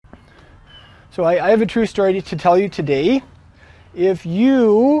So I have a true story to tell you today. If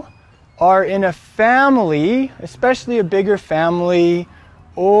you are in a family, especially a bigger family,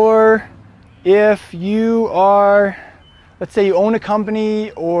 or if you are, let's say you own a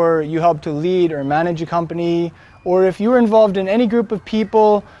company, or you help to lead or manage a company, or if you're involved in any group of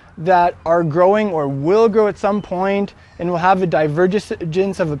people that are growing or will grow at some point and will have a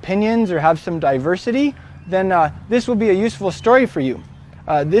divergence of opinions or have some diversity, then this will be a useful story for you.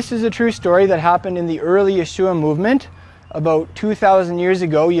 This is a true story that happened in the early Yeshua movement. About 2,000 years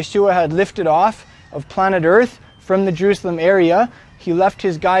ago, Yeshua had lifted off of planet Earth from the Jerusalem area. He left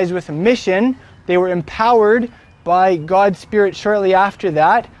his guys with a mission. They were empowered by God's Spirit shortly after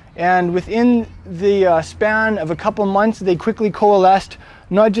that. And within the span of a couple months, they quickly coalesced,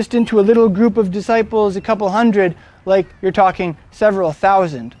 not just into a little group of disciples, a couple hundred, like you're talking several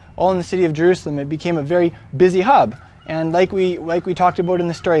thousand, all in the city of Jerusalem. It became a very busy hub. And like we talked about in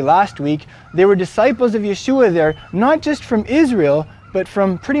the story last week, they were disciples of Yeshua there, not just from Israel, but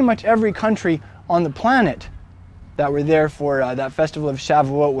from pretty much every country on the planet that were there for that festival of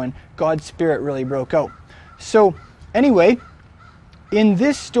Shavuot when God's Spirit really broke out. So anyway, in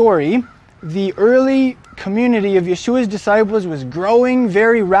this story, the early community of Yeshua's disciples was growing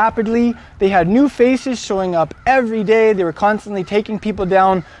very rapidly. They had new faces showing up every day. They were constantly taking people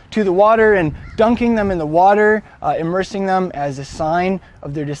down to the water and dunking them in the water, immersing them as a sign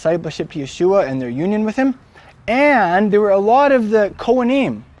of their discipleship to Yeshua and their union with him. And there were a lot of the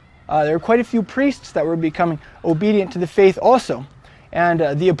Kohanim. There were quite a few priests that were becoming obedient to the faith also.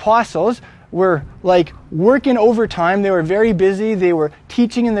 And the apostles were like working overtime. They were very busy. They were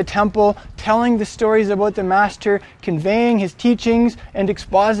teaching in the temple, telling the stories about the Master, conveying his teachings and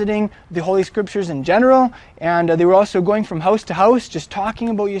expositing the Holy Scriptures in general. And they were also going from house to house, just talking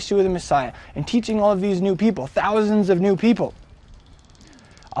about Yeshua the Messiah and teaching all of these new people, thousands of new people.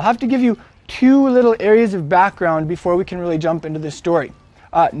 I'll have to give you two little areas of background before we can really jump into this story.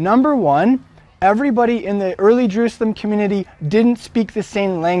 Number one, everybody in the early Jerusalem community didn't speak the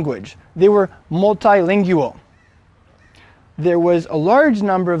same language. They were multilingual. There was a large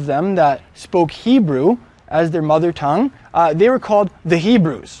number of them that spoke Hebrew as their mother tongue. They were called the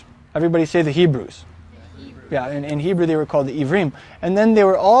Hebrews. Everybody say the Hebrews. Yeah, in Hebrew they were called the Ivrim. And then there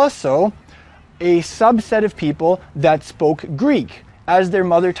were also a subset of people that spoke Greek as their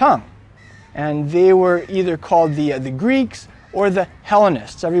mother tongue. And they were either called the Greeks or the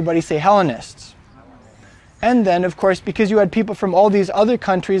Hellenists. Everybody say Hellenists. And then, of course, because you had people from all these other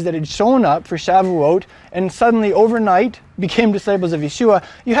countries that had shown up for Shavuot and suddenly overnight became disciples of Yeshua,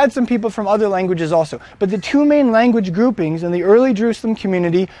 you had some people from other languages also. But the two main language groupings in the early Jerusalem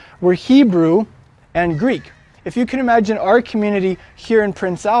community were Hebrew and Greek. If you can imagine our community here in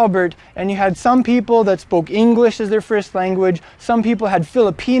Prince Albert, and you had some people that spoke English as their first language, some people had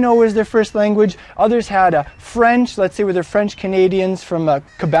Filipino as their first language, others had French, let's say they're French Canadians from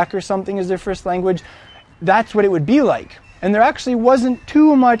Quebec or something as their first language. That's what it would be like. And there actually wasn't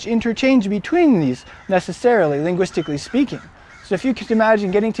too much interchange between these necessarily, linguistically speaking. So if you could imagine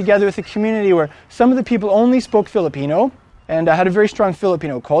getting together with a community where some of the people only spoke Filipino and had a very strong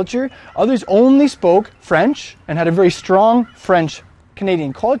Filipino culture, others only spoke French and had a very strong French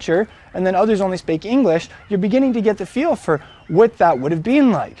Canadian culture, and then others only speak English, you're beginning to get the feel for what that would have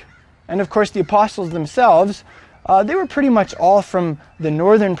been like. And of course the apostles themselves, they were pretty much all from the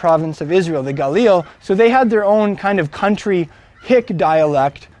northern province of Israel, the Galil, so they had their own kind of country hick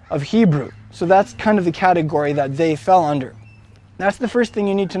dialect of Hebrew. So that's kind of the category that they fell under. That's the first thing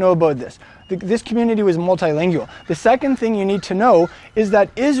you need to know about this. This community was multilingual. The second thing you need to know is that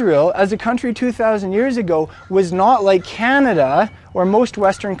Israel, as a country 2,000 years ago, was not like Canada or most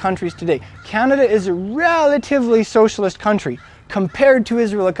Western countries today. Canada is a relatively socialist country compared to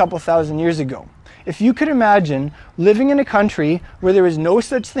Israel a couple thousand years ago. If you could imagine living in a country where there is no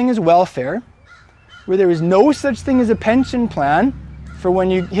such thing as welfare, where there is no such thing as a pension plan for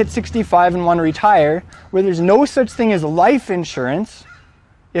when you hit 65 and want to retire, where there's no such thing as life insurance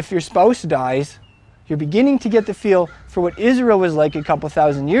if your spouse dies, you're beginning to get the feel for what Israel was like a couple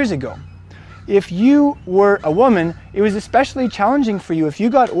thousand years ago. If you were a woman, it was especially challenging for you. If you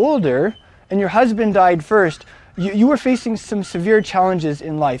got older and your husband died first, you were facing some severe challenges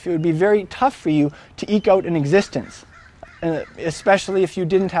in life. It would be very tough for you to eke out an existence, especially if you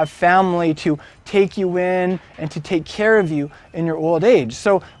didn't have family to take you in and to take care of you in your old age.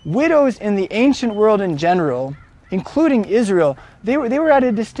 So widows in the ancient world in general, including Israel, they were at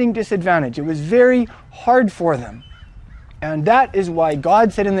a distinct disadvantage. It was very hard for them. And that is why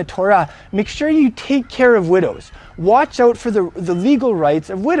God said in the Torah, make sure you take care of widows. Watch out for the legal rights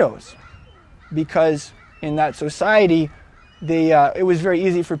of widows. Because in that society, it was very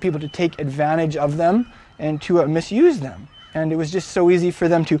easy for people to take advantage of them and to misuse them. And it was just so easy for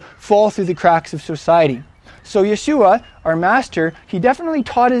them to fall through the cracks of society. So Yeshua, our master, he definitely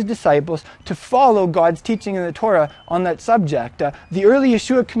taught his disciples to follow God's teaching in the Torah on that subject. The early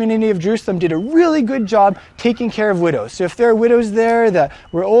Yeshua community of Jerusalem did a really good job taking care of widows. So if there are widows there that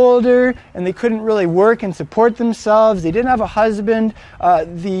were older and they couldn't really work and support themselves, they didn't have a husband,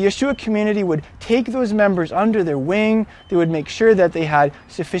 the Yeshua community would take those members under their wing. They would make sure that they had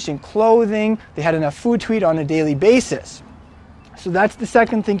sufficient clothing, they had enough food to eat on a daily basis. So that's the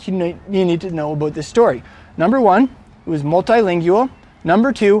second thing you need to know about this story. Number one, it was multilingual.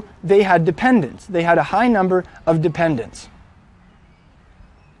 Number two, they had dependents. They had a high number of dependents.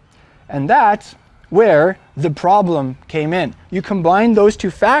 And that's where the problem came in. You combine those two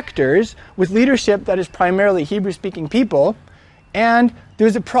factors with leadership that is primarily Hebrew-speaking people, and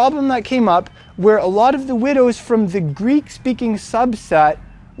there's a problem that came up where a lot of the widows from the Greek-speaking subset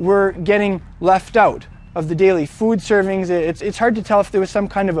were getting left out of the daily food servings. It's hard to tell if there was some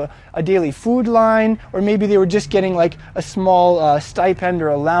kind of a daily food line, or maybe they were just getting like a small stipend or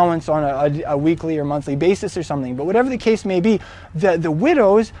allowance on a weekly or monthly basis or something. But whatever the case may be, the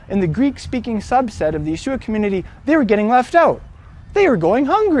widows in the Greek-speaking subset of the Yeshua community, they were getting left out. They were going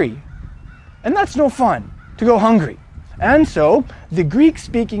hungry. And that's no fun, to go hungry. And so the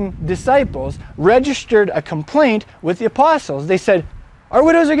Greek-speaking disciples registered a complaint with the apostles. They said, our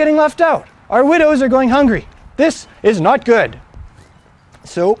widows are getting left out. Our widows are going hungry. This is not good.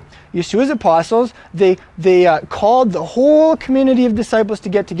 So Yeshua's apostles, they called the whole community of disciples to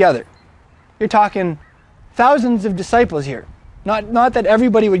get together. You're talking thousands of disciples here. Not that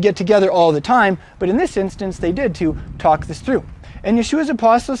everybody would get together all the time, but in this instance they did to talk this through. And Yeshua's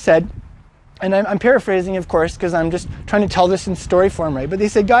apostles said, and I'm paraphrasing of course because I'm just trying to tell this in story form, right? But they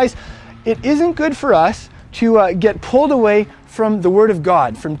said, guys, it isn't good for us to get pulled away from the Word of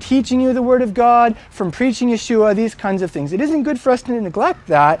God, from teaching you the Word of God, from preaching Yeshua, these kinds of things. It isn't good for us to neglect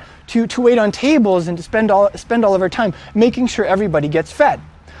that, to wait on tables and to spend all of our time making sure everybody gets fed.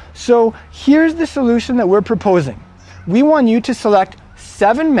 So here's the solution that we're proposing. We want you to select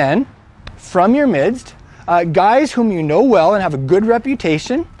 7 men from your midst, guys whom you know well and have a good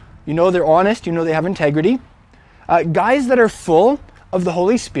reputation. You know they're honest, you know they have integrity. Guys that are full of the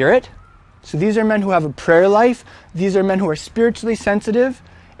Holy Spirit. So these are men who have a prayer life. These are men who are spiritually sensitive.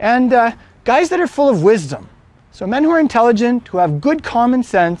 And guys that are full of wisdom. So men who are intelligent, who have good common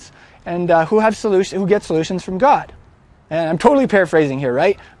sense, and who get solutions from God. And I'm totally paraphrasing here,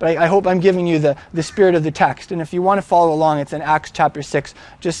 right? But I hope I'm giving you the spirit of the text. And if you want to follow along, it's in Acts chapter 6,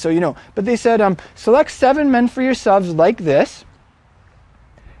 just so you know. But they said, select 7 men for yourselves like this.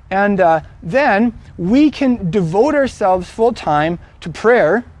 And then we can devote ourselves full time to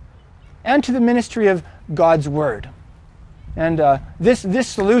prayer and to the ministry of God's Word. And this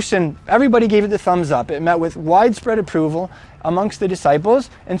solution, everybody gave it the thumbs up. It met with widespread approval amongst the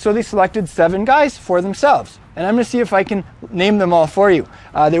disciples, and so they selected 7 guys for themselves. And I'm going to see if I can name them all for you.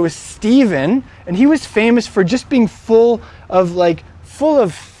 There was Stephen, and he was famous for just being full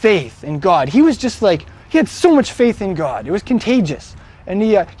of faith in God. He was just he had so much faith in God. It was contagious. And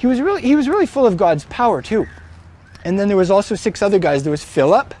he was really full of God's power too. And then there was also 6 other guys. There was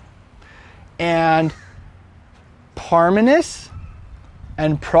Philip, and Parmenas,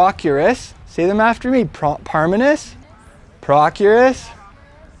 and Prochorus. Say them after me. Parmenas, Prochorus,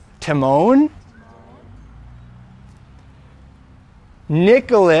 Timon,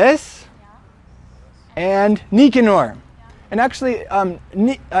 Nicholas, and Nicanor. And actually,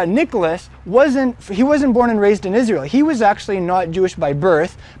 Nicholas wasn't born and raised in Israel. He was actually not Jewish by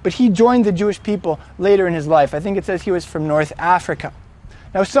birth, but he joined the Jewish people later in his life. I think it says he was from North Africa.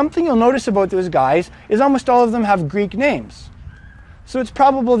 Now, something you'll notice about those guys is almost all of them have Greek names. So it's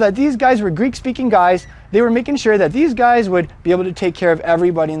probable that these guys were Greek-speaking guys. They were making sure that these guys would be able to take care of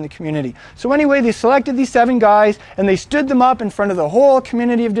everybody in the community. So anyway, they selected these 7 guys, and they stood them up in front of the whole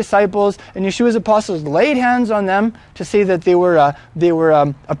community of disciples, and Yeshua's apostles laid hands on them to say that they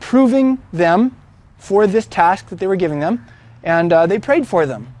were approving them for this task that they were giving them, and they prayed for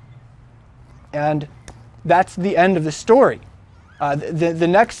them. And that's the end of the story. The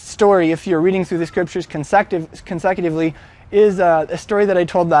next story, if you're reading through the scriptures consecutively, is a story that I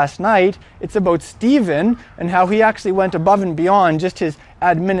told last night. It's about Stephen and how he actually went above and beyond just his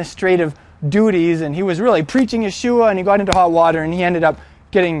administrative duties, and he was really preaching Yeshua, and he got into hot water, and he ended up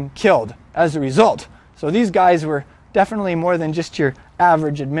getting killed as a result. So these guys were definitely more than just your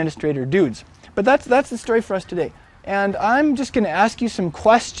average administrator dudes. But that's the story for us today. And I'm just going to ask you some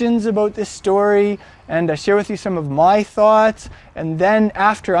questions about this story and share with you some of my thoughts. And then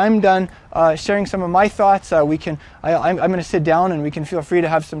after I'm done sharing some of my thoughts, I'm going to sit down and we can feel free to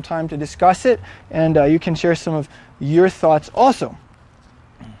have some time to discuss it. And you can share some of your thoughts also.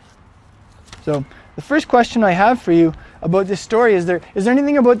 So the first question I have for you about this story is there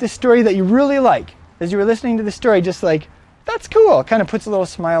anything about this story that you really like? As you were listening to the story, just like, that's cool, kind of puts a little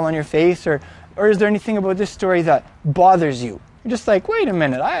smile on your face, or is there anything about this story that bothers you? You're just like, wait a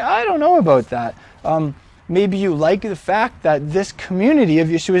minute, I don't know about that. Maybe you like the fact that this community of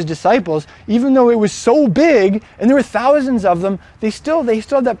Yeshua's disciples, even though it was so big and there were thousands of them, they still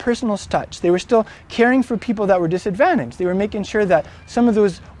had that personal touch. They were still caring for people that were disadvantaged. They were making sure that some of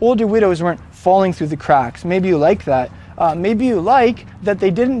those older widows weren't falling through the cracks. Maybe you like that. Maybe you like that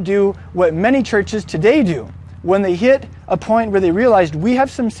they didn't do what many churches today do. When they hit a point where they realized we have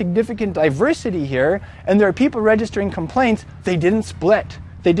some significant diversity here and there are people registering complaints, they didn't split.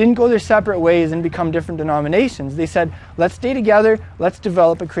 They didn't go their separate ways and become different denominations. They said, let's stay together, let's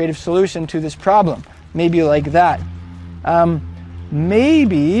develop a creative solution to this problem. Maybe you like that.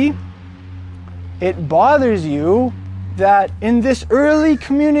 Maybe it bothers you that in this early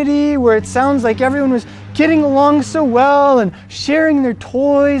community where it sounds like everyone was getting along so well and sharing their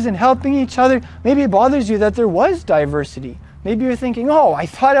toys and helping each other, maybe it bothers you that there was diversity. Maybe you're thinking, oh, I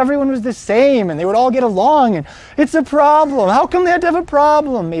thought everyone was the same and they would all get along and it's a problem. How come they had to have a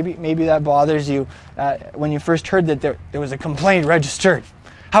problem? Maybe that bothers you when you first heard that there was a complaint registered.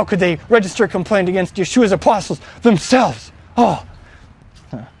 How could they register a complaint against Yeshua's apostles themselves? Oh,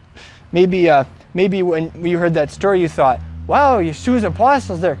 maybe when you heard that story you thought, wow, Yeshua's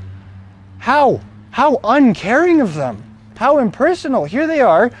apostles, they're how uncaring of them. How impersonal. Here they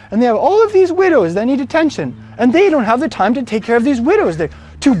are, and they have all of these widows that need attention, and they don't have the time to take care of these widows. They're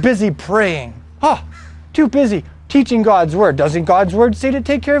too busy praying. Too busy teaching God's word. Doesn't God's word say to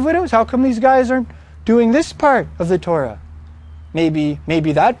take care of widows? How come these guys aren't doing this part of the Torah? Maybe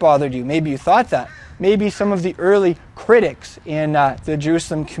that bothered you. Maybe you thought that. Maybe some of the early critics in the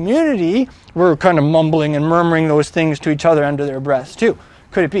Jerusalem community were kind of mumbling and murmuring those things to each other under their breaths too.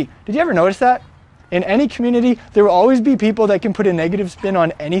 Could it be? Did you ever notice that? In any community, there will always be people that can put a negative spin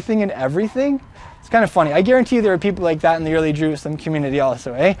on anything and everything. It's kind of funny. I guarantee there are people like that in the early Jerusalem community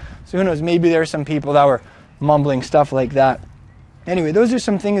also, eh? So who knows, maybe there are some people that were mumbling stuff like that. Anyway, those are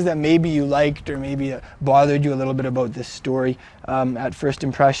some things that maybe you liked or maybe bothered you a little bit about this story at first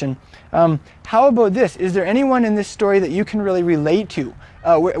impression. How about this? Is there anyone in this story that you can really relate to?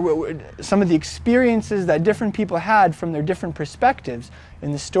 Some of the experiences that different people had from their different perspectives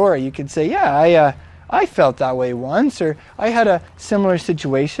in the story. You could say, yeah, I felt that way once, or I had a similar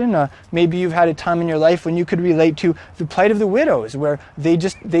situation. Maybe you've had a time in your life when you could relate to the plight of the widows, where they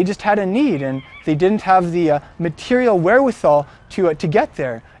just had a need and they didn't have the material wherewithal to get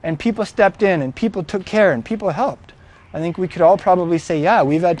there. And people stepped in and people took care and people helped. I think we could all probably say, yeah,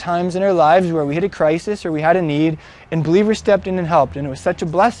 we've had times in our lives where we hit a crisis or we had a need and believers stepped in and helped, and it was such a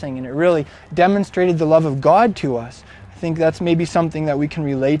blessing and it really demonstrated the love of God to us. I think that's maybe something that we can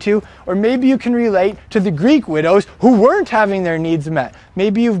relate to. Or maybe you can relate to the Greek widows who weren't having their needs met.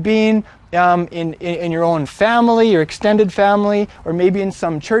 Maybe you've been in your own family or extended family, or maybe in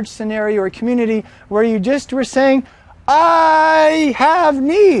some church scenario or community where you just were saying, I have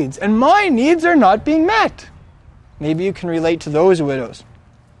needs and my needs are not being met. Maybe you can relate to those widows.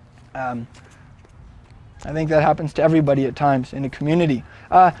 I think that happens to everybody at times in a community.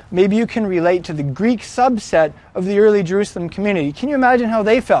 Maybe you can relate to the Greek subset of the early Jerusalem community. Can you imagine how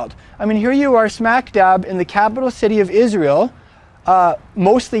they felt? I mean, here you are smack dab in the capital city of Israel,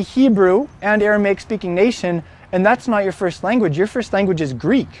 mostly Hebrew and Aramaic speaking nation, and that's not your first language. Your first language is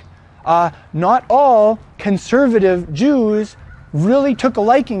Greek. Not all conservative Jews really took a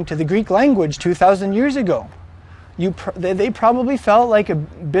liking to the Greek language 2,000 years ago. They probably felt like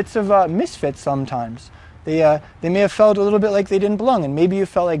bits of misfits sometimes. They may have felt a little bit like they didn't belong, and maybe you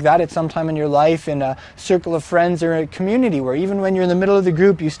felt like that at some time in your life in a circle of friends or a community where even when you're in the middle of the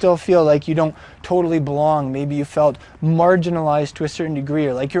group, you still feel like you don't totally belong. Maybe you felt marginalized to a certain degree,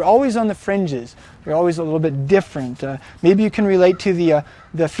 or like you're always on the fringes. You're always a little bit different. Maybe you can relate to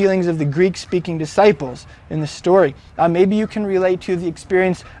the feelings of the Greek-speaking disciples in the story. Maybe you can relate to the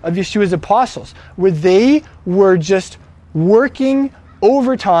experience of Yeshua's apostles, where they were just working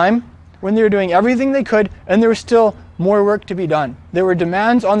overtime when they were doing everything they could, and there was still more work to be done. There were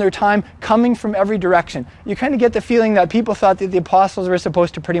demands on their time coming from every direction. You kind of get the feeling that people thought that the apostles were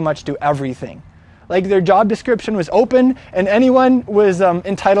supposed to pretty much do everything. Like their job description was open, and anyone was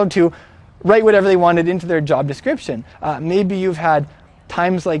entitled to write whatever they wanted into their job description. Maybe you've had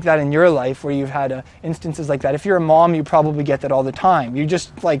times like that in your life where you've had instances like that. If you're a mom, you probably get that all the time. You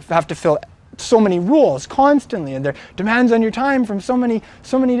just like have to fill so many rules constantly, and there demands on your time from so many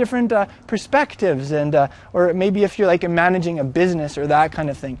different perspectives, and or maybe if you're like managing a business or that kind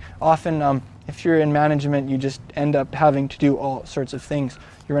of thing. Often, if you're in management, you just end up having to do all sorts of things.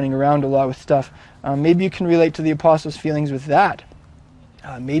 You're running around a lot with stuff. Maybe you can relate to the apostles' feelings with that.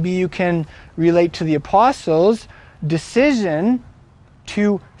 Maybe you can relate to the apostles' decision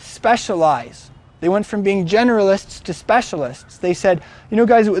to specialize. They went from being generalists to specialists. They said, you know,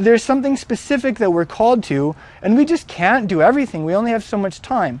 guys, there's something specific that we're called to, and we just can't do everything. We only have so much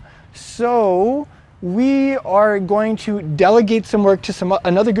time. So we are going to delegate some work to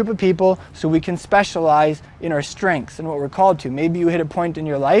another group of people so we can specialize in our strengths and what we're called to. Maybe you hit a point in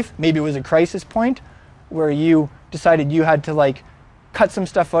your life, maybe it was a crisis point, where you decided you had to like cut some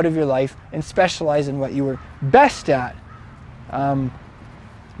stuff out of your life and specialize in what you were best at.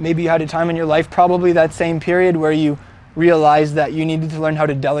 Maybe you had a time in your life, probably that same period, where you realized that you needed to learn how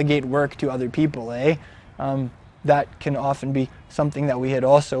to delegate work to other people, that can often be something that we hit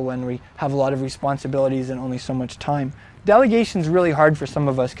also when we have a lot of responsibilities and only so much time. Delegation's really hard for some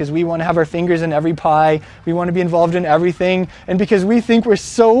of us because we want to have our fingers in every pie, we want to be involved in everything, and because we think we're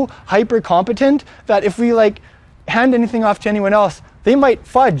so hyper competent that if we like hand anything off to anyone else, they might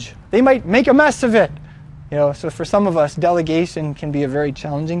fudge, they might make a mess of it. You know, so for some of us, delegation can be a very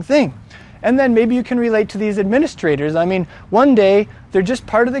challenging thing. And then maybe you can relate to these administrators. I mean, one day they're just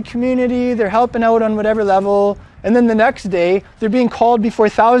part of the community, they're helping out on whatever level, and then the next day they're being called before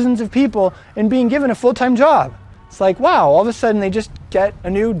thousands of people and being given a full-time job. It's like, wow, all of a sudden they just get a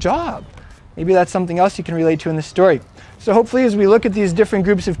new job. Maybe that's something else you can relate to in this story. So hopefully as we look at these different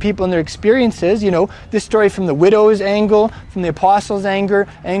groups of people and their experiences, you know, this story from the widow's angle, from the apostles'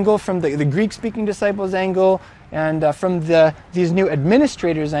 angle, from the Greek-speaking disciples' angle, and from these new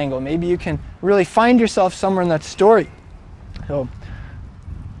administrators' angle, maybe you can really find yourself somewhere in that story. So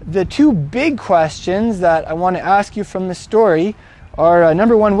the two big questions that I want to ask you from the story are,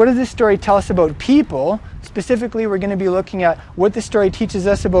 number one, what does this story tell us about people? Specifically, we're going to be looking at what the story teaches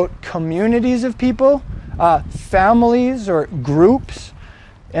us about communities of people, families or groups,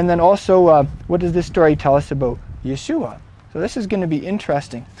 and then also what does this story tell us about Yeshua? So this is going to be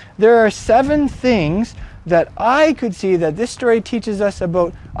interesting. There are 7 things that I could see that this story teaches us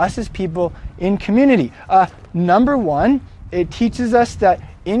about us as people in community. Number one, it teaches us that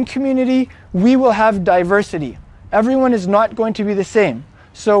in community we will have diversity. Everyone is not going to be the same.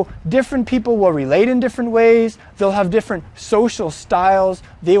 So different people will relate in different ways. They'll have different social styles.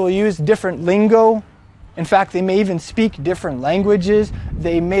 They will use different lingo. In fact, they may even speak different languages.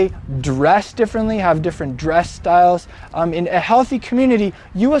 They may dress differently, have different dress styles. In a healthy community,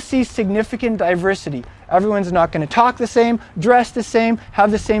 you will see significant diversity. Everyone's not going to talk the same, dress the same,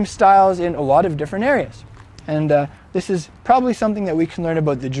 have the same styles in a lot of different areas. And this is probably something that we can learn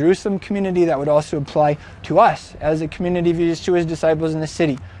about the Jerusalem community that would also apply to us as a community of Yeshua's disciples in the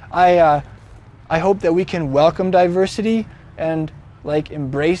city. I hope that we can welcome diversity and like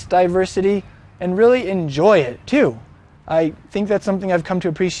embrace diversity and really enjoy it too. I think that's something I've come to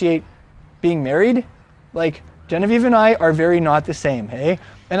appreciate being married. Like Genevieve and I are very not the same, hey?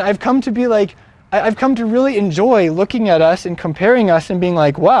 And I've come to be like, I've come to really enjoy looking at us and comparing us and being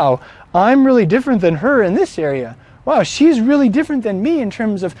like, wow, I'm really different than her in this area. Wow, she's really different than me in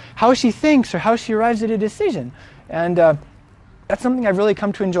terms of how she thinks or how she arrives at a decision. And that's something I've really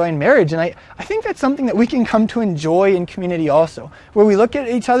come to enjoy in marriage. And I think that's something that we can come to enjoy in community also, where we look at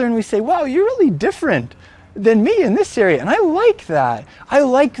each other and we say, wow, you're really different than me in this area. And I like that. I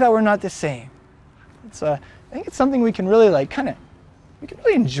like that we're not the same. I think it's something we can really we can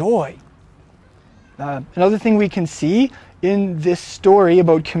really enjoy. Another thing we can see in this story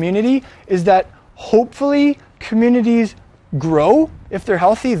about community is that hopefully communities grow. If they're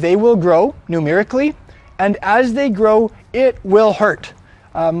healthy, they will grow numerically. And as they grow, it will hurt.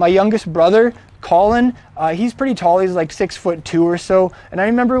 My youngest brother, Colin, he's pretty tall. He's like 6'2" or so. And I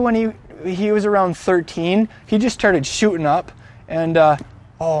remember when he was around 13, he just started shooting up. And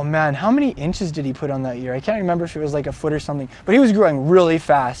oh man, how many inches did he put on that year? I can't remember if it was like a foot or something. But he was growing really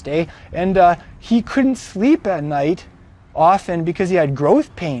fast, eh? And he couldn't sleep at night often because he had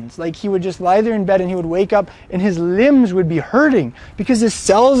growth pains. Like he would just lie there in bed and he would wake up and his limbs would be hurting because his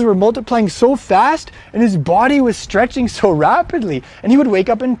cells were multiplying so fast and his body was stretching so rapidly, and he would wake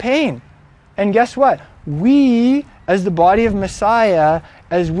up in pain. And guess what? We, as the body of Messiah,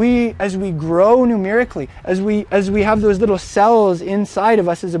 as we grow numerically, as we have those little cells inside of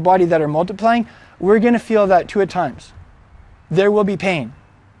us as a body that are multiplying, we're going to feel that too at times. There will be pain.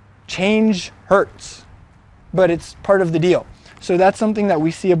 Change hurts. But it's part of the deal. So that's something that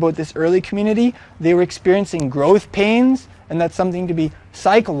we see about this early community. They were experiencing growth pains, and that's something to be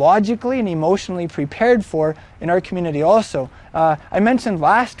psychologically and emotionally prepared for in our community also. I mentioned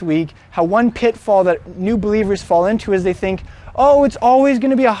last week how one pitfall that new believers fall into is they think, oh, it's always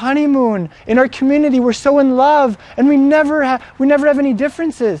going to be a honeymoon. In our community, we're so in love, and we never have any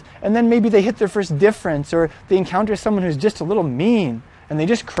differences. And then maybe they hit their first difference, or they encounter someone who's just a little mean, and they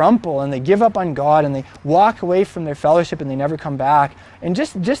just crumple, and they give up on God, and they walk away from their fellowship, and they never come back. And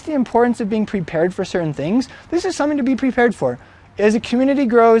just the importance of being prepared for certain things, this is something to be prepared for. As a community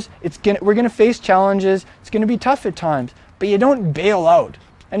grows, we're going to face challenges. It's going to be tough at times, but you don't bail out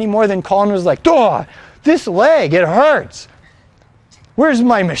any more than Colin was like, "Duh, this leg, it hurts. Where's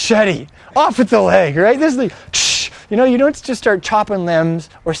my machete? Off with the leg," right? This is like, you don't just start chopping limbs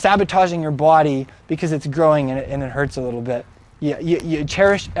or sabotaging your body because it's growing and it hurts a little bit. You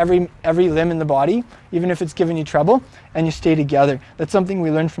cherish every limb in the body, even if it's giving you trouble, and you stay together. That's something we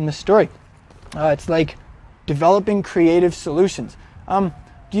learned from this story. It's like developing creative solutions. Do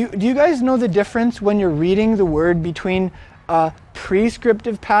you guys know the difference when you're reading the word between a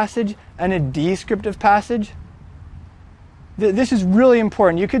prescriptive passage and a descriptive passage? This is really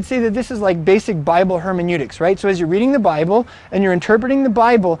important. You could say that this is like basic Bible hermeneutics, right? So as you're reading the Bible and you're interpreting the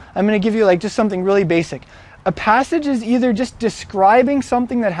Bible, I'm going to give you like just something really basic. A passage is either just describing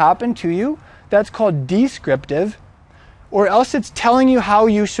something that happened to you, that's called descriptive, or else it's telling you how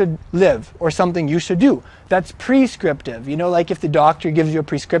you should live or something you should do. That's prescriptive. Like if the doctor gives you a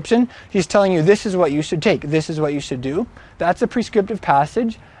prescription, he's telling you this is what you should take, this is what you should do. That's a prescriptive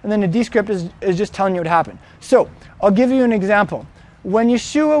passage. And then a descriptive is just telling you what happened. So I'll give you an example. When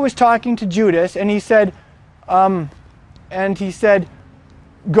Yeshua was talking to Judas and he said, go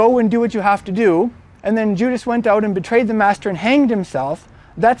and do what you have to do, and then Judas went out and betrayed the master and hanged himself,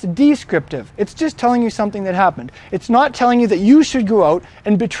 that's descriptive. It's just telling you something that happened. It's not telling you that you should go out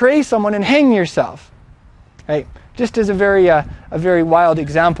and betray someone and hang yourself. Right? Just as a very wild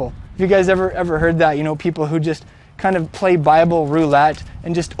example. Have you guys ever heard that? People who just kind of play Bible roulette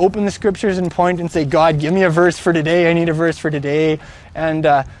and just open the scriptures and point and say, "God, give me a verse for today. I need a verse for today." And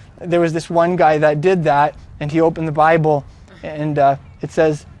there was this one guy that did that, and he opened the Bible, and it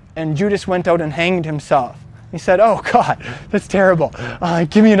says, "And Judas went out and hanged himself." He said, "Oh God, that's terrible.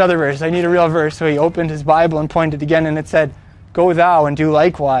 Give me another verse. I need a real verse." So he opened his Bible and pointed again, and it said, "Go thou and do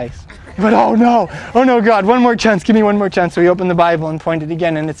likewise." But oh no, God, one more chance. Give me one more chance. So he opened the Bible and pointed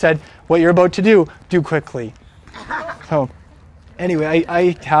again, and it said, "What you're about to do quickly." So anyway,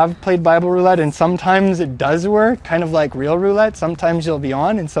 I have played Bible roulette, and sometimes it does work, kind of like real roulette. Sometimes you'll be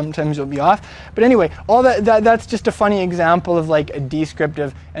on and sometimes you'll be off. But anyway, all that's just a funny example of like a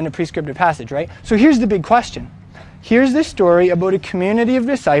descriptive and a prescriptive passage, right? So here's the big question. Here's this story about a community of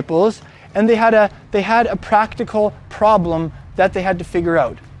disciples, and they had a practical problem that they had to figure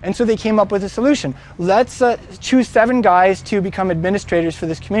out. And so they came up with a solution. Let's choose 7 guys to become administrators for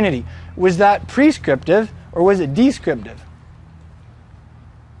this community. Was that prescriptive or was it descriptive?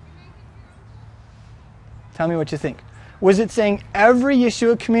 Tell me what you think. Was it saying every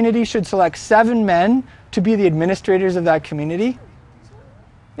Yeshua community should select 7 men to be the administrators of that community?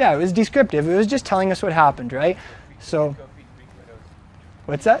 Yeah, it was descriptive. It was just telling us what happened, right? So,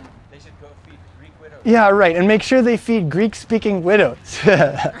 what's that? They should go feed Greek widows. Yeah, right. And make sure they feed Greek-speaking widows.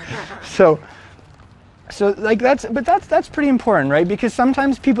 So like that's pretty important, right? Because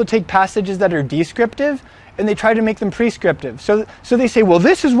sometimes people take passages that are descriptive and they try to make them prescriptive. So they say, well,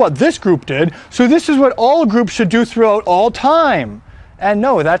 this is what this group did, so this is what all groups should do throughout all time. And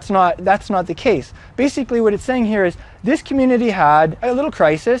no, that's not the case. Basically what it's saying here is this community had a little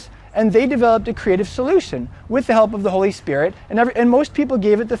crisis, and they developed a creative solution with the help of the Holy Spirit, and most people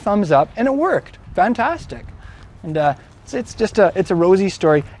gave it the thumbs up, and it worked. Fantastic. And it's a rosy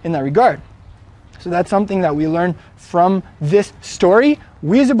story in that regard. So that's something that we learn from this story.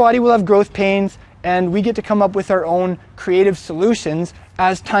 We as a body will have growth pains, and we get to come up with our own creative solutions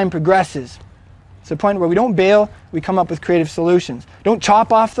as time progresses. It's the point where we don't bail, we come up with creative solutions. Don't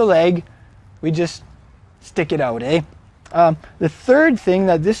chop off the leg, we just stick it out, eh? The third thing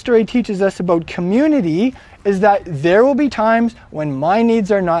that this story teaches us about community is that there will be times when my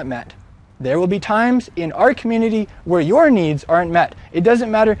needs are not met. There will be times in our community where your needs aren't met. It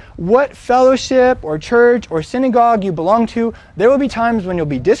doesn't matter what fellowship or church or synagogue you belong to. There will be times when you'll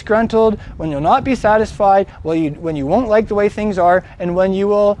be disgruntled, when you'll not be satisfied, when you won't like the way things are, and when you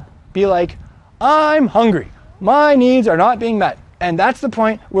will be like, I'm hungry. My needs are not being met. And that's the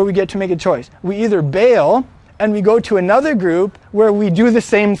point where we get to make a choice. We either bail and we go to another group where we do the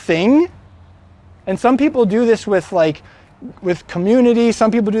same thing. And some people do this with community. Some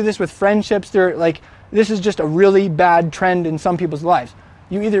people do this with friendships. They're like, this is just a really bad trend in some people's lives.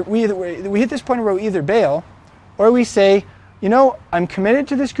 We hit this point where we either bail, or we say, you know, I'm committed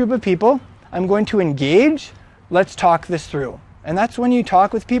to this group of people. I'm going to engage. Let's talk this through. And that's when you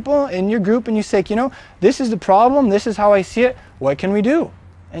talk with people in your group and you say, you know, this is the problem. This is how I see it. What can we do?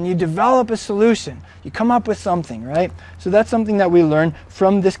 And you develop a solution. You come up with something, right? So that's something that we learn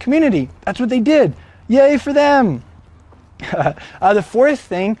from this community. That's what they did. Yay for them. The fourth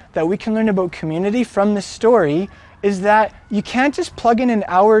thing that we can learn about community from this story is that you can't just plug in an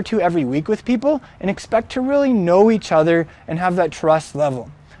hour or two every week with people and expect to really know each other and have that trust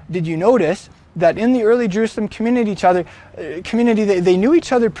level. Did you notice that in the early Jerusalem community, they knew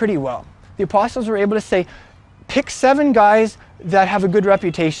each other pretty well? The apostles were able to say, pick 7 guys that have a good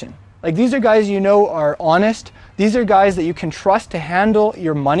reputation. Like, these are guys you know are honest. These are guys that you can trust to handle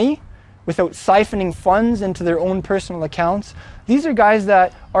your money without siphoning funds into their own personal accounts. These are guys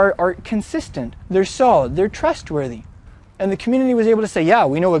that are consistent. They're solid. They're trustworthy. And the community was able to say, yeah,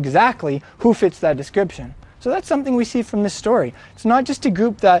 we know exactly who fits that description. So that's something we see from this story. It's not just a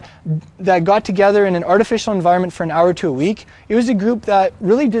group that got together in an artificial environment for an hour to a week. It was a group that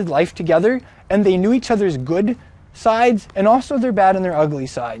really did life together, and they knew each other's good sides and also their bad and their ugly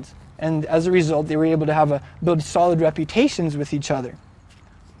sides. And as a result, they were able to build solid reputations with each other.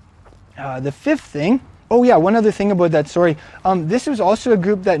 The fifth thing, one other thing about that story. This was also a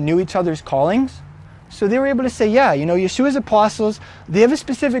group that knew each other's callings. So they were able to say, yeah, you know, Yeshua's apostles, they have a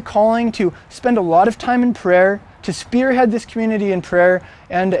specific calling to spend a lot of time in prayer, to spearhead this community in prayer,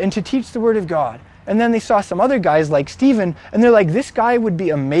 and to teach the Word of God. And then they saw some other guys like Stephen, and they're like, this guy would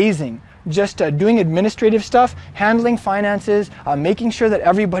be amazing, just doing administrative stuff, handling finances, making sure that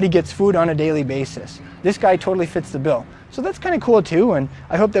everybody gets food on a daily basis. This guy totally fits the bill. So that's kind of cool too, and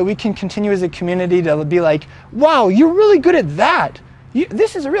I hope that we can continue as a community to be like, wow, you're really good at that.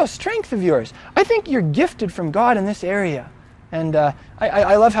 This is a real strength of yours. I think you're gifted from God in this area. And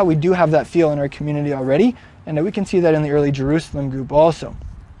I love how we do have that feel in our community already, and we can see that in the early Jerusalem group also.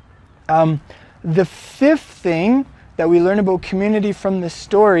 The fifth thing that we learn about community from this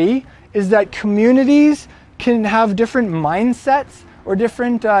story is that communities can have different mindsets or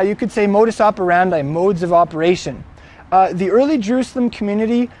different, you could say, modus operandi, modes of operation. The early Jerusalem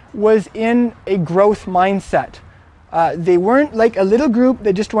community was in a growth mindset. They weren't like a little group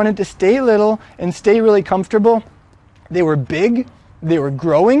that just wanted to stay little and stay really comfortable. They were big, they were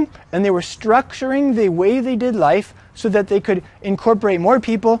growing, and they were structuring the way they did life so that they could incorporate more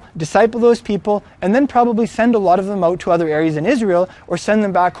people, disciple those people, and then probably send a lot of them out to other areas in Israel or send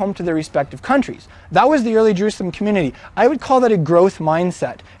them back home to their respective countries. That was the early Jerusalem community. I would call that a growth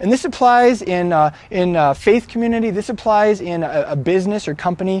mindset. And this applies in faith community. This applies in a business or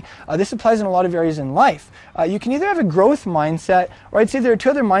company. This applies in a lot of areas in life. You can either have a growth mindset, or I'd say there are 2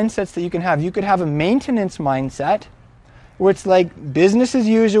 other mindsets that you can have. You could have a maintenance mindset, where it's like business as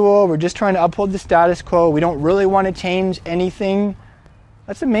usual, we're just trying to uphold the status quo, we don't really want to change anything.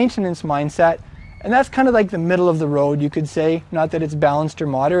 That's a maintenance mindset. And that's kind of like the middle of the road, you could say. Not that it's balanced or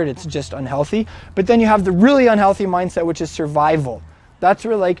moderate, it's just unhealthy. But then you have the really unhealthy mindset, which is survival. That's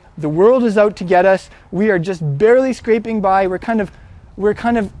where like the world is out to get us, we are just barely scraping by, we're kind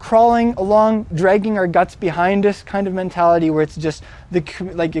of crawling along, dragging our guts behind us kind of mentality, where it's just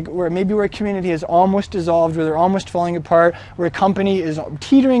where a community is almost dissolved, where they're almost falling apart, where a company is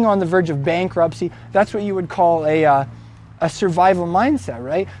teetering on the verge of bankruptcy. That's what you would call a survival mindset,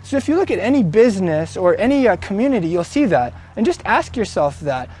 right? So if you look at any business or any community, you'll see that. And just ask yourself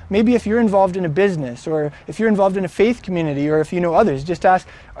that. Maybe if you're involved in a business, or if you're involved in a faith community, or if you know others, just ask,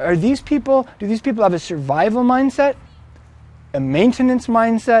 do these people have a survival mindset, a maintenance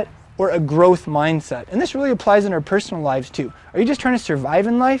mindset, or a growth mindset? And this really applies in our personal lives too. Are you just trying to survive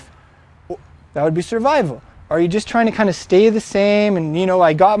in life? Well, that would be survival. Are you just trying to kind of stay the same and, you know,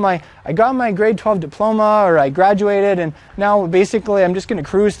 I got my grade 12 diploma, or I graduated and now basically I'm just going to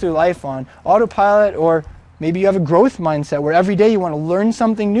cruise through life on autopilot? Or maybe you have a growth mindset where every day you want to learn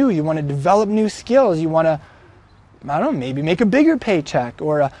something new, you want to develop new skills, you want to, I don't know, maybe make a bigger paycheck,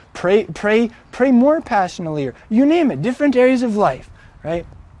 or pray more passionately, or you name it, different areas of life, right?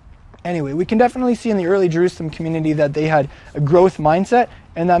 Anyway, we can definitely see in the early Jerusalem community that they had a growth mindset,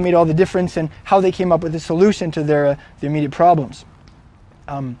 and that made all the difference in how they came up with a solution to their immediate problems.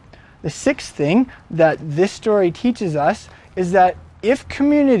 The sixth thing that this story teaches us is that if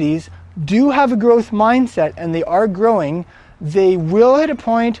communities do have a growth mindset and they are growing, they will hit a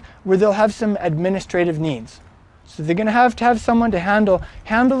point where they'll have some administrative needs. So they're going to have someone to handle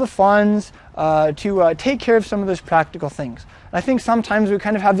the funds, to take care of some of those practical things. And I think sometimes we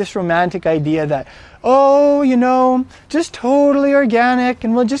kind of have this romantic idea that, oh, you know, just totally organic,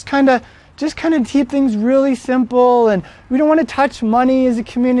 and we'll just kind of just kind of keep things really simple, and we don't want to touch money as a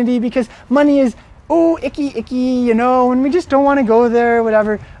community because money is, icky, and we just don't want to go there,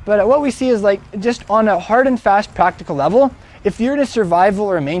 whatever. But what we see is like just on a hard and fast practical level, if you're in a survival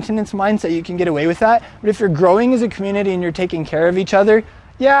or a maintenance mindset, you can get away with that. But if you're growing as a community and you're taking care of each other,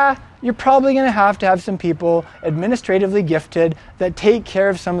 yeah, you're probably going to have some people administratively gifted that take care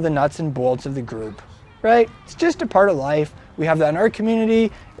of some of the nuts and bolts of the group, right? It's just a part of life. We have that in our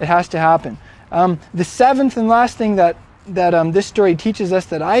community. It has to happen. The seventh and last thing that this story teaches us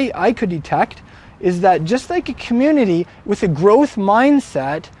that I could detect is that just like a community with a growth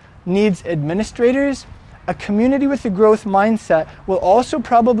mindset needs administrators, a community with a growth mindset will also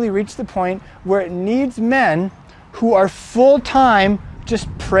probably reach the point where it needs men who are full-time just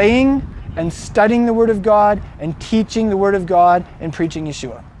praying and studying the Word of God and teaching the Word of God and preaching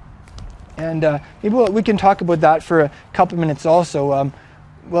Yeshua. And maybe we can talk about that for a couple minutes also.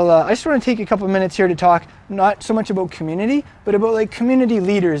 I just want to take a couple minutes here to talk not so much about community, but about like community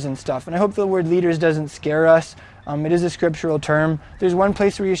leaders and stuff. And I hope the word leaders doesn't scare us. It is a scriptural term. There's one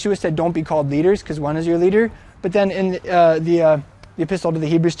place where Yeshua said, don't be called leaders because one is your leader. But then in the epistle to the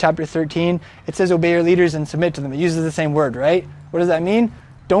Hebrews chapter 13, it says obey your leaders and submit to them. It uses the same word, right? What does that mean?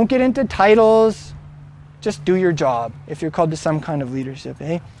 Don't get into titles. Just do your job if you're called to some kind of leadership,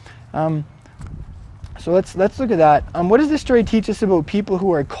 eh? So let's look at that. What does this story teach us about people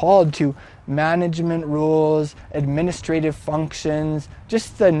who are called to management roles, administrative functions,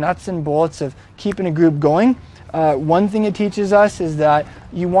 just the nuts and bolts of keeping a group going? One thing it teaches us is that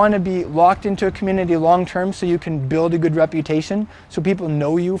you want to be locked into a community long term so you can build a good reputation, so people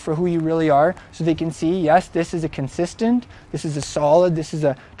know you for who you really are, so they can see, yes, this is a consistent, this is a solid, this is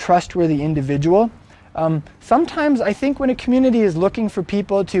a trustworthy individual. Sometimes I think when a community is looking for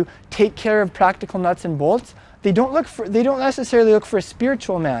people to take care of practical nuts and bolts, they don't necessarily look for a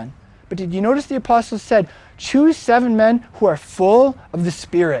spiritual man. But did you notice the apostles said, choose 7 men who are full of the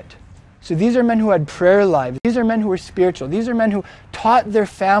Spirit. So these are men who had prayer lives. These are men who were spiritual. These are men who taught their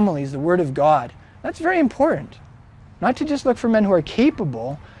families the Word of God. That's very important. Not to just look for men who are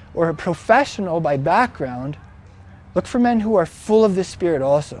capable or professional by background. Look for men who are full of the Spirit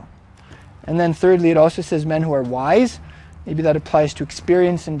also. And then thirdly, it also says men who are wise. Maybe that applies to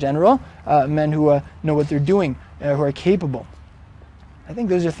experience in general. Men who know what they're doing, who are capable. I think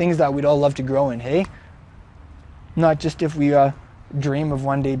those are things that we'd all love to grow in, hey? Not just if we dream of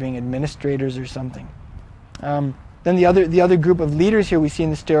one day being administrators or something. Then the other group of leaders here we see in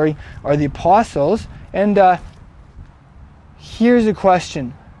the story are the apostles. And here's a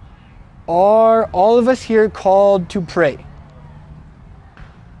question. Are all of us here called to pray?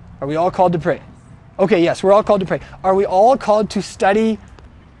 Are we all called to pray? Okay, yes, we're all called to pray. Are we all called to study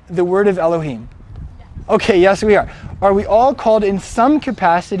the Word of Elohim? Okay, yes, we are. Are we all called in some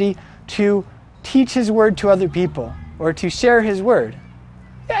capacity to teach His Word to other people or to share His Word?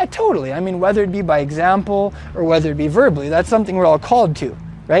 Yeah, totally. I mean, whether it be by example or whether it be verbally, that's something we're all called to,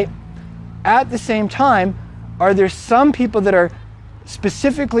 right? At the same time, are there some people that are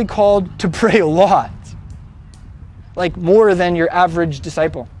specifically called to pray a lot? Like more than your average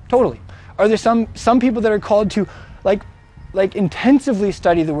disciple? Totally. Are there some people that are called to like intensively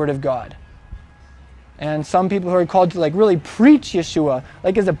study the Word of God? And some people who are called to like really preach Yeshua,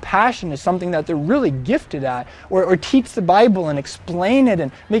 like as a passion, as something that they're really gifted at, or teach the Bible and explain it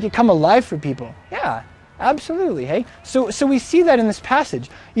and make it come alive for people. Yeah, absolutely, hey? So we see that in this passage.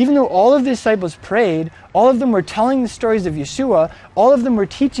 Even though all of the disciples prayed, all of them were telling the stories of Yeshua, all of them were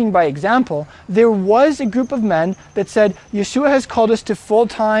teaching by example, there was a group of men that said, Yeshua has called us to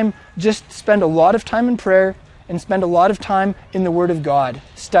full-time, just spend a lot of time in prayer and spend a lot of time in the Word of God,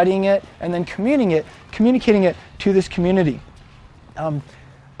 studying it and then communicating it to this community.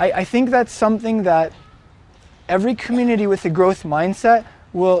 I think that's something that every community with a growth mindset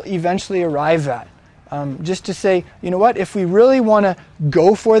will eventually arrive at. Just to say, you know what, if we really want to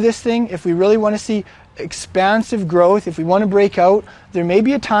go for this thing, if we really want to see expansive growth, if we want to break out, there may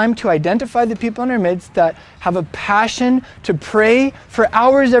be a time to identify the people in our midst that have a passion to pray for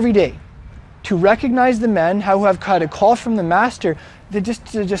hours every day, to recognize the men who have had a call from the Master to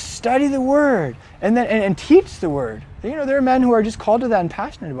just study the Word and teach the Word. You know, there are men who are just called to that and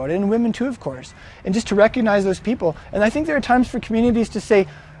passionate about it, and women too, of course. And just to recognize those people. And I think there are times for communities to say,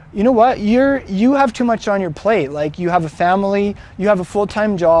 you know what, you have too much on your plate. Like, you have a family, you have a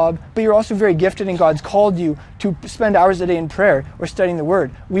full-time job, but you're also very gifted and God's called you to spend hours a day in prayer or studying the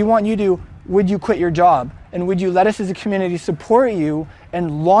Word. We want you to, would you quit your job? And would you let us as a community support you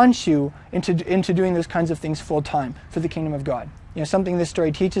and launch you into doing those kinds of things full-time for the kingdom of God? You know, something this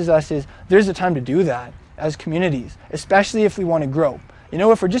story teaches us is there's a time to do that as communities, especially if we want to grow. You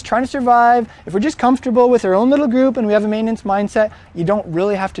know, if we're just trying to survive, if we're just comfortable with our own little group and we have a maintenance mindset, you don't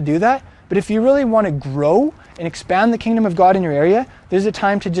really have to do that. But if you really want to grow and expand the kingdom of God in your area, there's a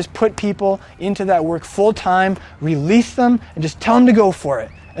time to just put people into that work full time, release them, and just tell them to go for it.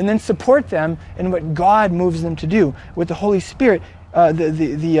 And then support them in what God moves them to do with the Holy Spirit,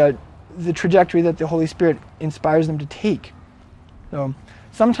 the trajectory that the Holy Spirit inspires them to take. So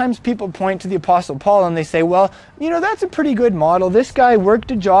sometimes people point to the Apostle Paul and they say, well, you know, that's a pretty good model. This guy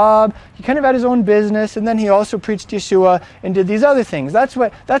worked a job, he kind of had his own business, and then he also preached Yeshua and did these other things. That's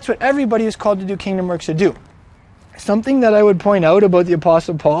what everybody who's called to do kingdom work should do. Something that I would point out about the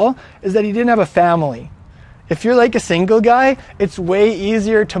Apostle Paul is that he didn't have a family. If you're like a single guy, it's way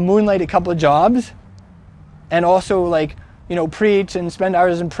easier to moonlight a couple of jobs and also, like, you know, preach and spend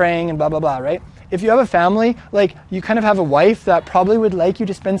hours in praying and blah, blah, blah, right? If you have a family, like, you kind of have a wife that probably would like you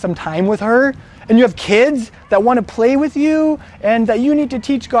to spend some time with her, and you have kids that want to play with you and that you need to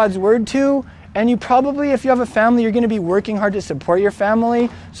teach God's word to, and you probably, if you have a family, you're going to be working hard to support your family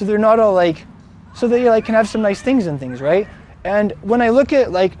so they're not all like, so that you like can have some nice things and things, right? And when I look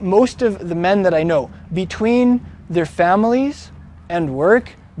at like most of the men that I know, between their families and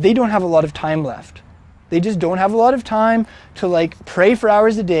work, they don't have a lot of time left. They just don't have a lot of time to like pray for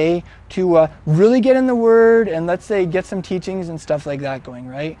hours a day, to really get in the Word and, let's say, get some teachings and stuff like that going,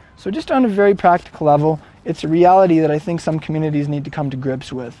 right? So just on a very practical level, it's a reality that I think some communities need to come to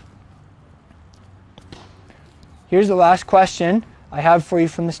grips with. Here's the last question I have for you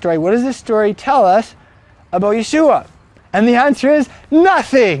from the story. What does this story tell us about Yeshua? And the answer is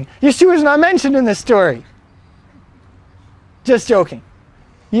nothing. Yeshua's not mentioned in this story. Just joking.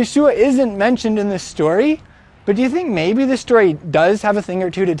 Yeshua isn't mentioned in this story, but do you think maybe the story does have a thing or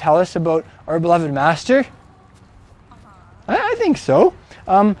two to tell us about our beloved Master? I think so.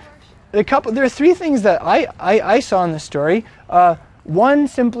 There are three things that I saw in the story. One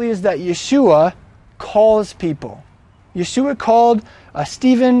simply is that Yeshua calls people. Yeshua called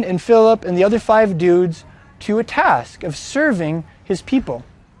Stephen and Philip and the other 5 dudes to a task of serving his people.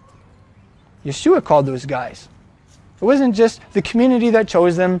 Yeshua called those guys. It wasn't just the community that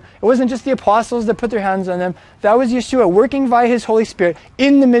chose them. It wasn't just the apostles that put their hands on them. That was Yeshua working via his Holy Spirit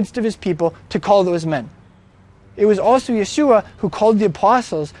in the midst of his people to call those men. It was also Yeshua who called the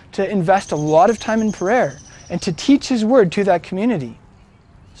apostles to invest a lot of time in prayer and to teach his word to that community.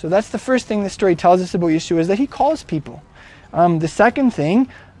 So that's the first thing the story tells us about Yeshua, is that he calls people. The second thing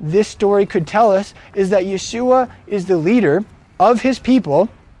this story could tell us is that Yeshua is the leader of his people,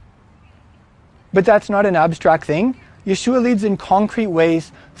 but that's not an abstract thing. Yeshua leads in concrete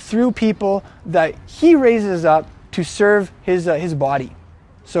ways through people that he raises up to serve his body.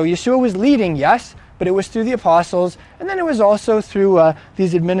 So Yeshua was leading, yes, but it was through the apostles, and then it was also through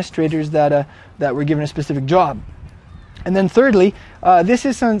these administrators that were given a specific job. And then thirdly, this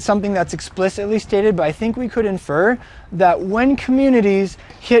isn't something that's explicitly stated, but I think we could infer that when communities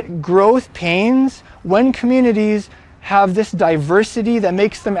hit growth pains, when communities have this diversity that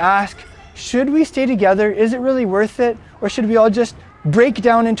makes them ask, should we stay together? Is it really worth it? Or should we all just break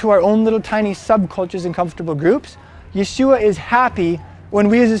down into our own little tiny subcultures and comfortable groups? Yeshua is happy when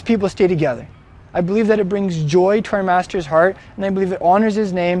we as his people stay together. I believe that it brings joy to our Master's heart, and I believe it honors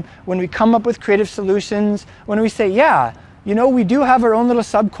his name when we come up with creative solutions, when we say, yeah, you know, we do have our own little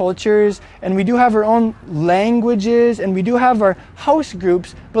subcultures, and we do have our own languages, and we do have our house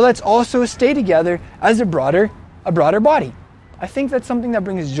groups, but let's also stay together as a broader body. I think that's something that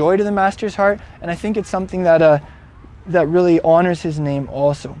brings joy to the Master's heart, and I think it's something that really honors his name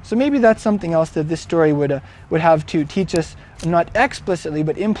also. So maybe that's something else that this story would have to teach us, not explicitly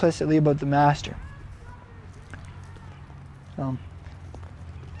but implicitly, about the Master.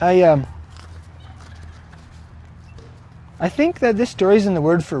 I think that this story is in the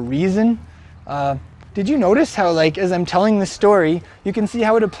Word for a reason. Did you notice how, like, as I'm telling the story, you can see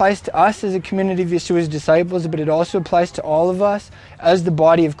how it applies to us as a community of Yeshua's disciples, but it also applies to all of us as the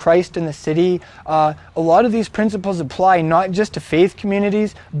body of Christ in the city. A lot of these principles apply not just to faith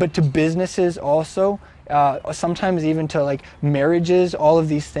communities, but to businesses also, sometimes even to, like, marriages, all of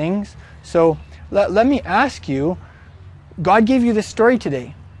these things. So let me ask you, God gave you this story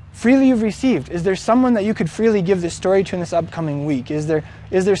today. Freely you've received. Is there someone that you could freely give this story to in this upcoming week? Is there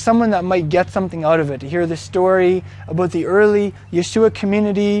someone that might get something out of it, to hear the story about the early Yeshua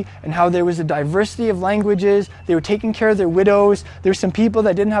community and how there was a diversity of languages, they were taking care of their widows, there were some people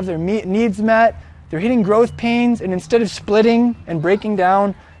that didn't have their needs met, they're hitting growth pains, and instead of splitting and breaking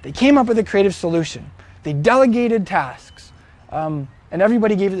down, they came up with a creative solution. They delegated tasks, and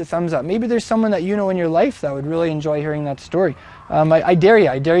everybody gave it a thumbs up. Maybe there's someone that you know in your life that would really enjoy hearing that story. I dare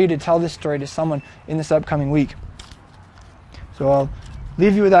you to tell this story to someone in this upcoming week. So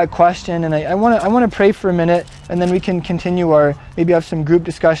leave you with that question, and I want to pray for a minute, and then we can continue our, maybe have some group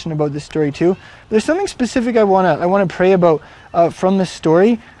discussion about this story too. There's something specific I want to pray about from this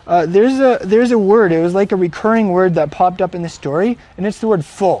story. There's a word. It was like a recurring word that popped up in the story, and it's the word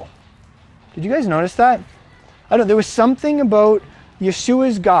full. Did you guys notice that? There was something about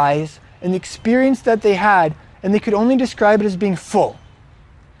Yeshua's guys and the experience that they had, and they could only describe it as being full.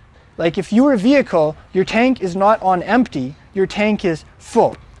 Like if you were a vehicle, your tank is not on empty, your tank is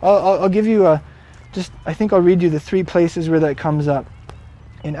full. I'll give you I think I'll read you the 3 places where that comes up.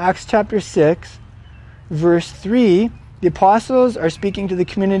 In Acts chapter 6, verse 3, the apostles are speaking to the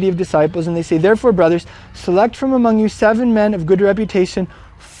community of disciples, and they say, "Therefore, brothers, select from among you 7 men of good reputation,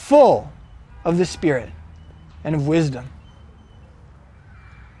 full of the Spirit and of wisdom."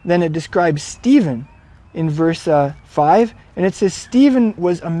 Then it describes Stephen in verse 5, and it says, "Stephen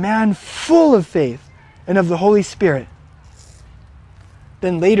was a man full of faith and of the Holy Spirit."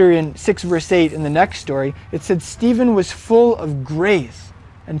 Then later in 6 verse 8, in the next story, it said Stephen was full of grace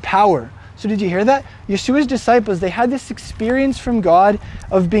and power. So did you hear that? Yeshua's disciples, they had this experience from God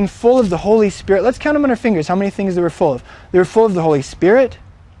of being full of the Holy Spirit. Let's count them on our fingers, how many things they were full of. They were full of the Holy Spirit,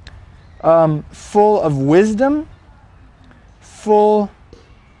 full of wisdom, full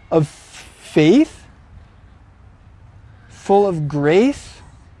of faith, full of grace,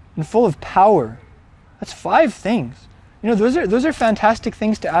 and full of power. That's 5 things. Those are fantastic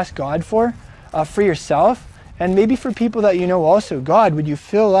things to ask God for yourself, and maybe for people that you know also. God, would you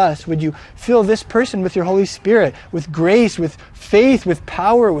fill us? Would you fill this person with your Holy Spirit, with grace, with faith, with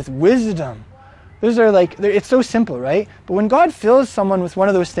power, with wisdom? Those are it's so simple, right? But when God fills someone with one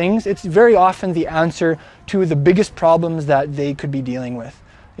of those things, it's very often the answer to the biggest problems that they could be dealing with.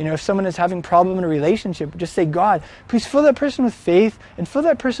 If someone is having a problem in a relationship, just say, "God, please fill that person with faith and fill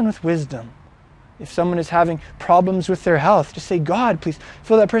that person with wisdom." If someone is having problems with their health, just say, "God, please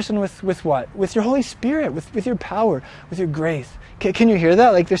fill that person with what? With your Holy Spirit, with your power, with your grace." Can you hear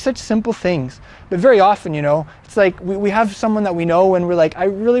that? They're such simple things. But very often, it's like we have someone that we know and we're like, "I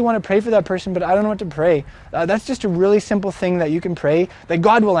really want to pray for that person, but I don't know what to pray." That's just a really simple thing that you can pray that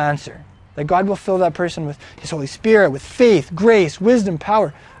God will answer. That God will fill that person with His Holy Spirit, with faith, grace, wisdom,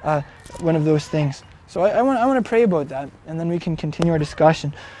 power. One of those things. So I want to pray about that, and then we can continue our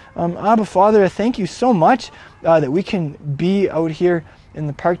discussion. Abba, Father, I thank you so much that we can be out here in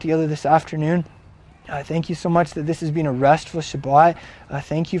the park together this afternoon. Thank you so much that this has been a restful Shabbat.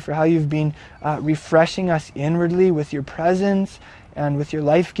 Thank you for how you've been refreshing us inwardly with your presence and with your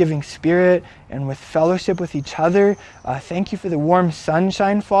life-giving Spirit and with fellowship with each other. Thank you for the warm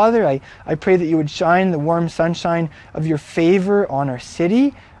sunshine, Father. I pray that you would shine the warm sunshine of your favor on our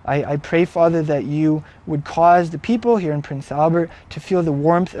city. I pray, Father, that you would cause the people here in Prince Albert to feel the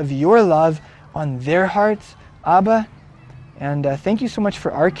warmth of your love on their hearts, Abba. And thank you so much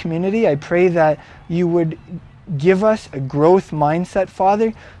for our community. I pray that you would give us a growth mindset,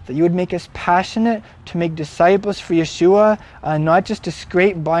 Father, that you would make us passionate to make disciples for Yeshua, not just to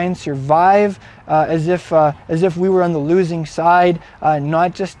scrape by and survive as if we were on the losing side,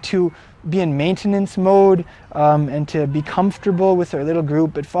 not just to be in maintenance mode and to be comfortable with our little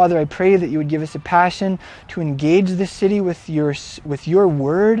group. But Father, I pray that you would give us a passion to engage the city with your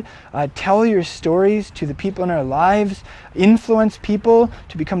word, tell your stories to the people in our lives, influence people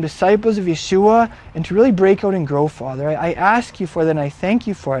to become disciples of Yeshua, and to really break out and grow, Father. I ask you for that, and I thank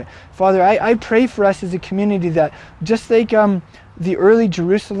you for it. Father, I pray for us as a community that just like the early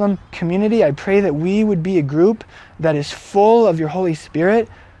Jerusalem community, I pray that we would be a group that is full of your Holy Spirit,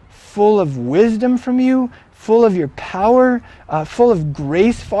 full of wisdom from you, full of your power, full of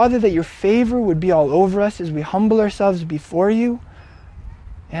grace, Father, that your favor would be all over us as we humble ourselves before you,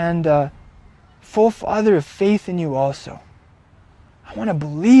 and full, Father, of faith in you also. I want to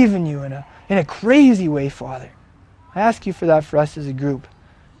believe in you in a crazy way, Father. I ask you for that for us as a group,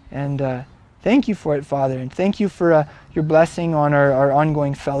 and thank you for it, Father, and thank you for your blessing on our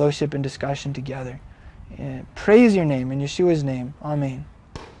ongoing fellowship and discussion together. Praise your name, in Yeshua's name. Amen.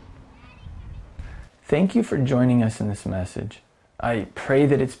 Thank you for joining us in this message. I pray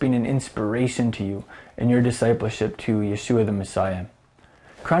that it's been an inspiration to you in your discipleship to Yeshua the Messiah.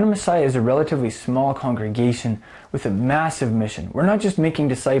 Crown of Messiah is a relatively small congregation with a massive mission. We're not just making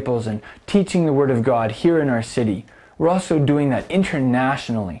disciples and teaching the Word of God here in our city. We're also doing that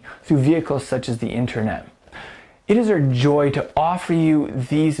internationally through vehicles such as the internet. It is our joy to offer you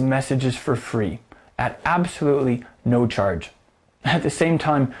these messages for free at absolutely no charge. At the same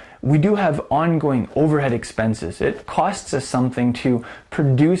time, we do have ongoing overhead expenses. It costs us something to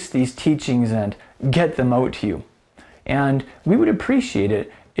produce these teachings and get them out to you. And we would appreciate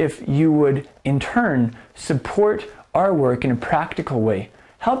it if you would, in turn, support our work in a practical way,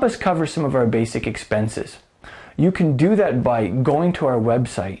 help us cover some of our basic expenses. You can do that by going to our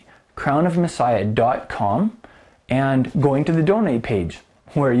website, crownofmessiah.com, and going to the donate page,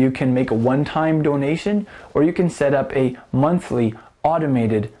 where you can make a one-time donation or you can set up a monthly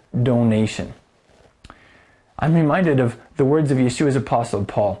automated donation. I'm reminded of the words of Yeshua's apostle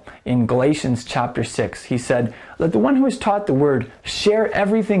Paul in Galatians chapter 6. He said, "Let the one who is taught the word share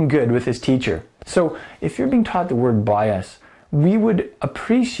everything good with his teacher." So if you're being taught the word by us, we would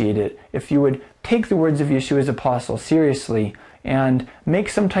appreciate it if you would take the words of Yeshua's apostle seriously and make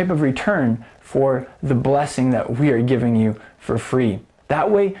some type of return for the blessing that we are giving you for free.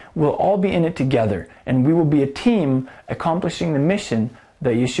 That way, we'll all be in it together, and we will be a team accomplishing the mission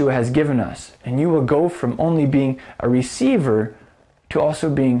that Yeshua has given us. And you will go from only being a receiver to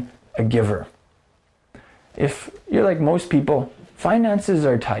also being a giver. If you're like most people, finances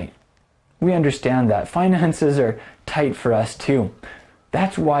are tight. We understand that. Finances are tight for us too.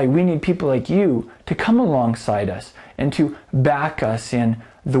 That's why we need people like you to come alongside us and to back us in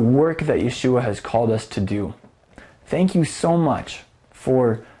the work that Yeshua has called us to do. Thank you so much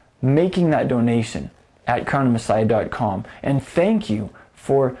for making that donation at crownofmessiah.com, and thank you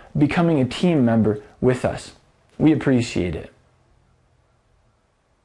for becoming a team member with us. We appreciate it.